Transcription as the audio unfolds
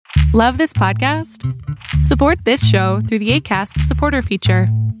Love this podcast? Support this show through the Acast supporter feature.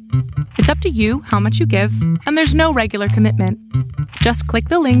 It's up to you how much you give, and there's no regular commitment. Just click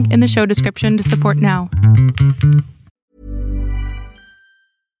the link in the show description to support now.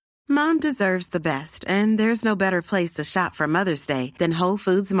 Mom deserves the best, and there's no better place to shop for Mother's Day than Whole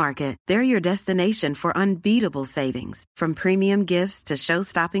Foods Market. They're your destination for unbeatable savings, from premium gifts to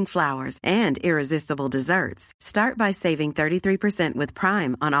show-stopping flowers and irresistible desserts. Start by saving 33% with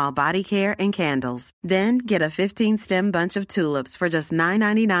Prime on all body care and candles. Then get a 15-stem bunch of tulips for just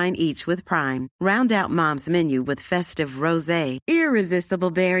 $9.99 each with Prime. Round out Mom's menu with festive rosé,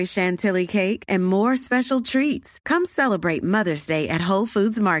 irresistible berry chantilly cake, and more special treats. Come celebrate Mother's Day at Whole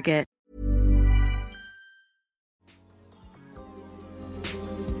Foods Market.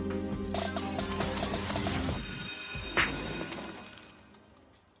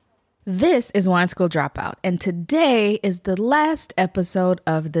 This is Wine School Dropout, and today is the last episode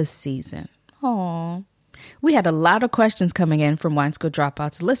of the season. Aww. We had a lot of questions coming in from Wine School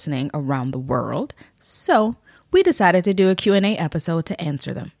Dropouts listening around the world, so we decided to do a Q&A episode to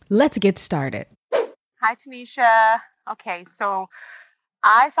answer them. Let's get started. Hi, Tanisha. Okay, so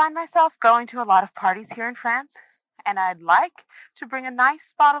I find myself going to a lot of parties here in France, and I'd like to bring a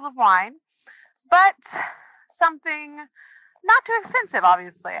nice bottle of wine, but something not too expensive,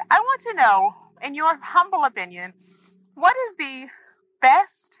 obviously. I want to know, in your humble opinion, what is the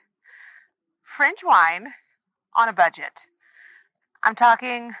best French wine on a budget? I'm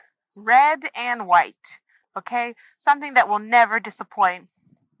talking red and white, okay? Something that will never disappoint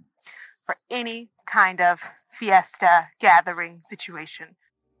for any kind of fiesta gathering situation.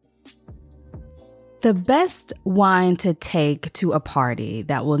 The best wine to take to a party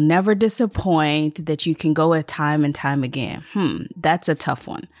that will never disappoint, that you can go at time and time again. That's a tough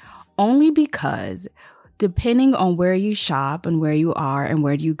one. Only because depending on where you shop and where you are and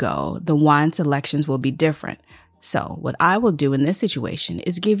where you go, the wine selections will be different. So what I will do in this situation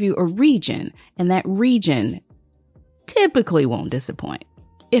is give you a region, and that region typically won't disappoint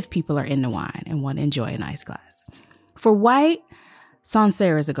if people are into wine and want to enjoy a nice glass. For white,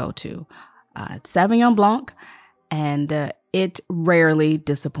 Sancerre is a go-to. It's Sauvignon Blanc, and it rarely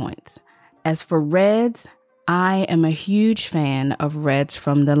disappoints. As for reds, I am a huge fan of reds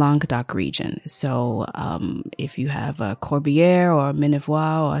from the Languedoc region. So if you have a Corbière or a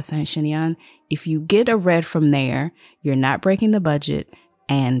Minevois or a Saint-Chinian, if you get a red from there, you're not breaking the budget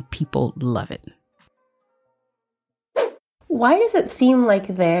and people love it. Why does it seem like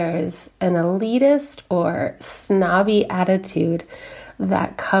there's an elitist or snobby attitude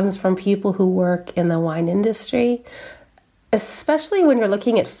that comes from people who work in the wine industry? Especially when you're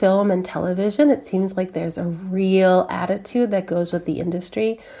looking at film and television, it seems like there's a real attitude that goes with the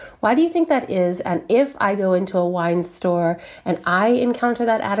industry. Why do you think that is? And if I go into a wine store and I encounter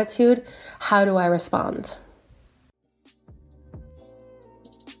that attitude, how do I respond?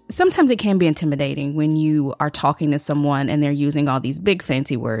 Sometimes it can be intimidating when you are talking to someone and they're using all these big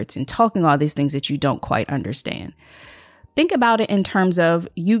fancy words and talking all these things that you don't quite understand. Think about it in terms of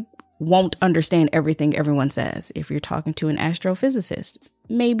you won't understand everything everyone says. If you're talking to an astrophysicist,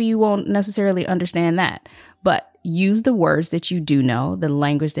 maybe you won't necessarily understand that, but use the words that you do know, the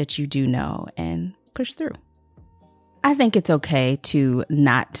language that you do know, and push through. I think it's okay to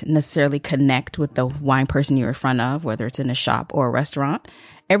not necessarily connect with the wine person you're in front of, whether it's in a shop or a restaurant.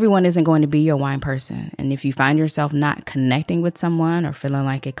 Everyone isn't going to be your wine person. And if you find yourself not connecting with someone or feeling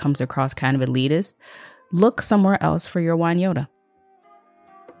like it comes across kind of elitist, look somewhere else for your wine Yoda.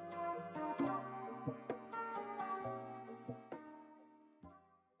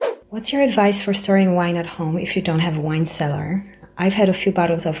 What's your advice for storing wine at home if you don't have a wine cellar? I've had a few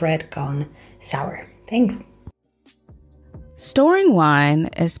bottles of red gone sour. Thanks. Storing wine,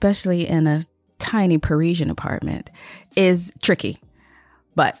 especially in a tiny Parisian apartment, is tricky,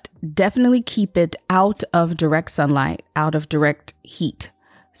 but definitely keep it out of direct sunlight, out of direct heat.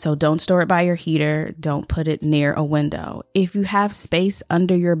 So don't store it by your heater. Don't put it near a window. If you have space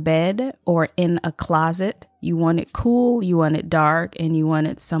under your bed or in a closet, you want it cool, you want it dark, and you want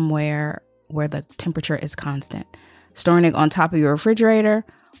it somewhere where the temperature is constant. Storing it on top of your refrigerator,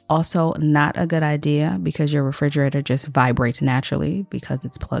 also not a good idea because your refrigerator just vibrates naturally because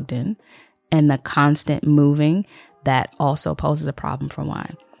it's plugged in. And the constant moving, that also poses a problem for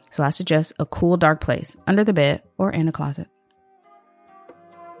wine. So I suggest a cool, dark place under the bed or in a closet.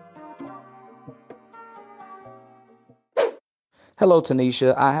 Hello,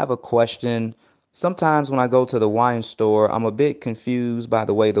 Tanisha. I have a question. Sometimes when I go to the wine store, I'm a bit confused by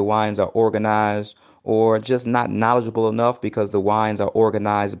the way the wines are organized or just not knowledgeable enough because the wines are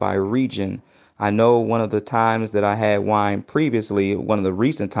organized by region. I know one of the times that I had wine previously, one of the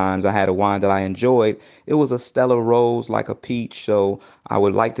recent times I had a wine that I enjoyed, it was a Stella Rose like a peach. So I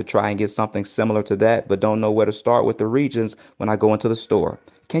would like to try and get something similar to that, but don't know where to start with the regions when I go into the store.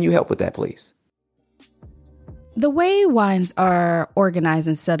 Can you help with that, please? The way wines are organized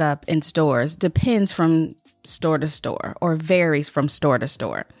and set up in stores depends from store to store or varies from store to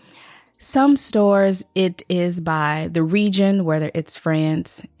store. Some stores, it is by the region, whether it's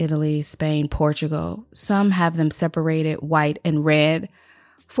France, Italy, Spain, Portugal. Some have them separated white and red.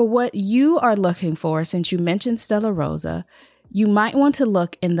 For what you are looking for, since you mentioned Stella Rosa, you might want to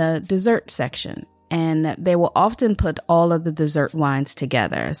look in the dessert section. And they will often put all of the dessert wines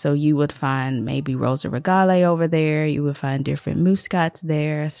together. So you would find maybe Rosa Regale over there. You would find different Muscats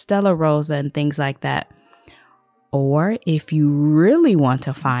there, Stella Rosa, and things like that. Or if you really want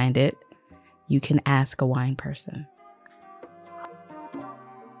to find it, you can ask a wine person.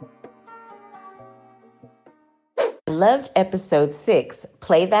 Loved episode 6,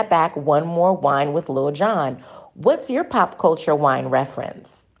 Play That Back One More Wine with Lil Jon. What's your pop culture wine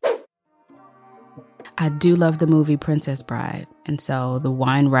reference? I do love the movie Princess Bride. And so the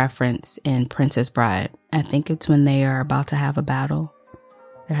wine reference in Princess Bride, I think it's when they are about to have a battle.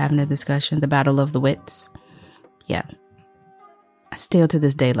 They're having a discussion, the Battle of the Wits. Yeah. I still to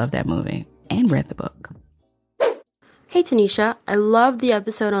this day love that movie and read the book. Hey Tanisha, I love the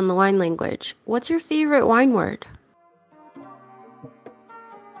episode on the wine language. What's your favorite wine word?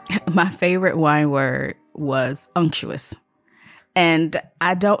 My favorite wine word was unctuous. And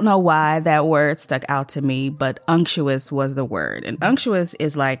I don't know why that word stuck out to me, but unctuous was the word. And unctuous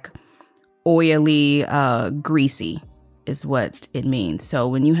is like oily, greasy is what it means. So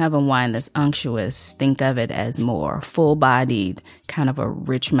when you have a wine that's unctuous, think of it as more full-bodied, kind of a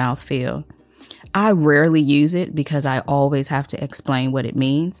rich mouthfeel. I rarely use it because I always have to explain what it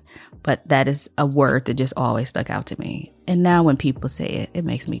means, but that is a word that just always stuck out to me. And now when people say it, it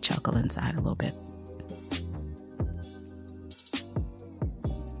makes me chuckle inside a little bit.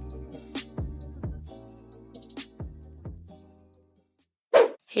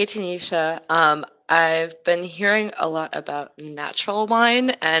 Hey Tanisha, I've been hearing a lot about natural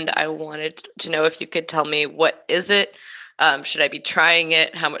wine, and I wanted to know if you could tell me, what is it? Should I be trying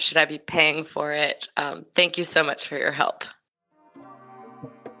it? How much should I be paying for it? Thank you so much for your help.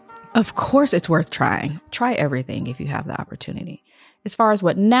 Of course, it's worth trying. Try everything if you have the opportunity. As far as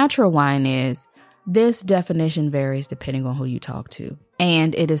what natural wine is, this definition varies depending on who you talk to.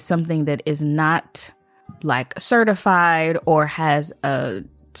 And it is something that is not like certified or has a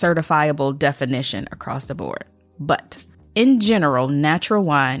certifiable definition across the board. But in general, natural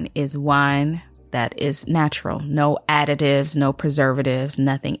wine is wine that is natural. No additives, no preservatives,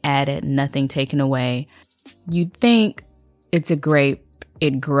 nothing added, nothing taken away. You'd think it's a grape,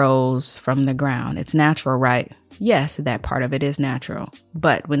 it grows from the ground. It's natural, right? Yes, that part of it is natural.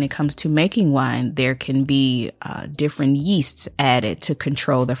 But when it comes to making wine, there can be different yeasts added to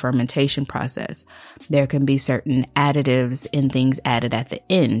control the fermentation process. There can be certain additives and things added at the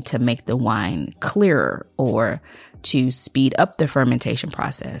end to make the wine clearer or to speed up the fermentation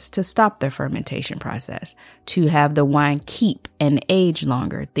process, to stop the fermentation process, to have the wine keep and age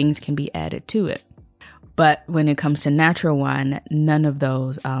longer. Things can be added to it. But when it comes to natural wine, none of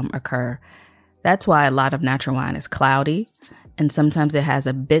those occur. That's why a lot of natural wine is cloudy, and sometimes it has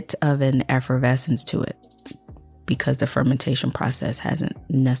a bit of an effervescence to it because the fermentation process hasn't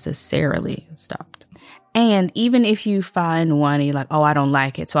necessarily stopped. And even if you find one, you're like, oh, I don't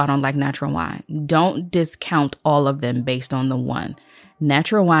like it, so I don't like natural wine. Don't discount all of them based on the one.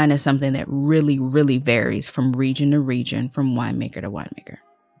 Natural wine is something that really, really varies from region to region, from winemaker to winemaker.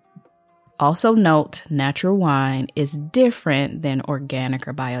 Also note, natural wine is different than organic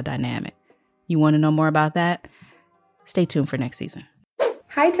or biodynamic. You want to know more about that? Stay tuned for next season.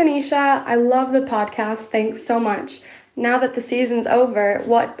 Hi, Tanisha. I love the podcast. Thanks so much. Now that the season's over,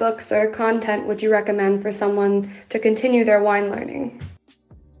 what books or content would you recommend for someone to continue their wine learning?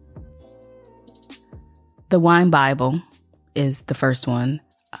 The Wine Bible is the first one.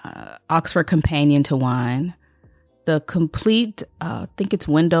 Oxford Companion to Wine. The complete, I think it's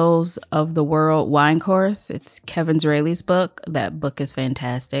Windows of the World wine course. It's Kevin Zraly's book. That book is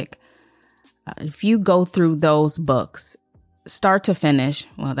fantastic. If you go through those books, start to finish,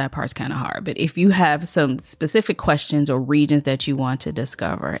 well, that part's kind of hard, but if you have some specific questions or regions that you want to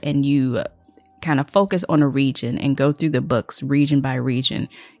discover and you kind of focus on a region and go through the books region by region,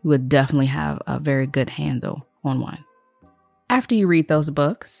 you would definitely have a very good handle on wine. After you read those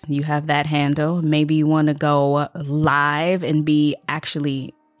books, you have that handle. Maybe you want to go live and be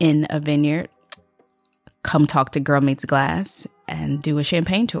actually in a vineyard. Come talk to Girl Meets Glass and do a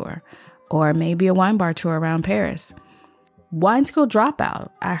champagne tour. or maybe a wine bar tour around Paris. Wine School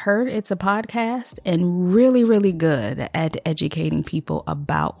Dropout. I heard it's a podcast and really, really good at educating people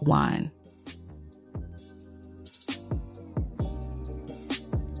about wine.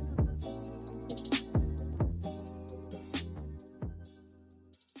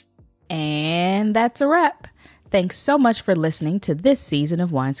 And that's a wrap. Thanks so much for listening to this season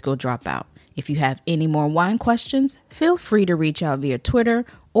of Wine School Dropout. If you have any more wine questions, feel free to reach out via Twitter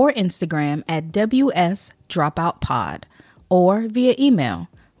or Instagram at WSDropoutPod or via email,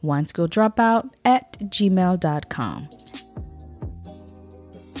 wineschooldropout@gmail.com.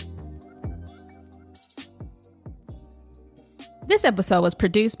 This episode was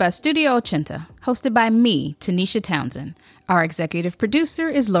produced by Studio Ochenta, hosted by me, Tanisha Townsend. Our executive producer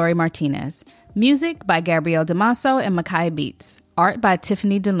is Lori Martinez. Music by Gabrielle Damaso and Makai Beats. Art by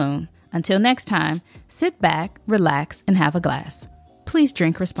Tiffany DeLune. Until next time, sit back, relax, and have a glass. Please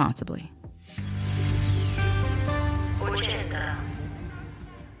drink responsibly.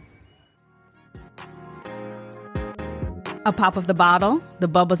 A pop of the bottle, the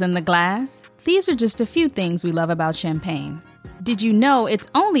bubbles in the glass. These are just a few things we love about champagne. Did you know it's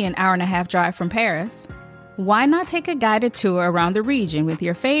only an hour-and-a-half drive from Paris? Why not take a guided tour around the region with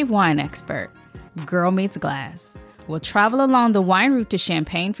your fave wine expert? Girl Meets Glass. We'll travel along the wine route to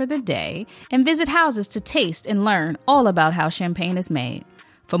Champagne for the day and visit houses to taste and learn all about how champagne is made.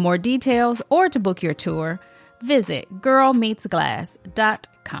 For more details or to book your tour, visit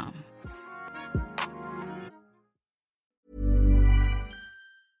girlmeetsglass.com.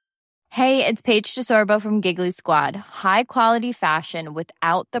 Hey, it's Paige DeSorbo from Giggly Squad. High quality fashion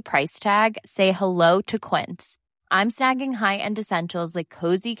without the price tag. Say hello to Quince. I'm snagging high-end essentials like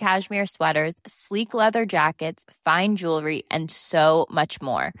cozy cashmere sweaters, sleek leather jackets, fine jewelry, and so much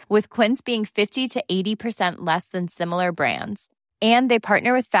more. With Quince being 50 to 80% less than similar brands. And they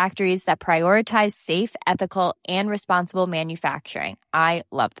partner with factories that prioritize safe, ethical, and responsible manufacturing. I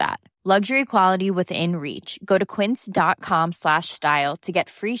love that. Luxury quality within reach. Go to quince.com/style to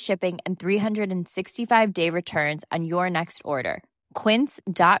get free shipping and 365-day returns on your next order.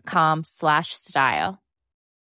 Quince.com/style.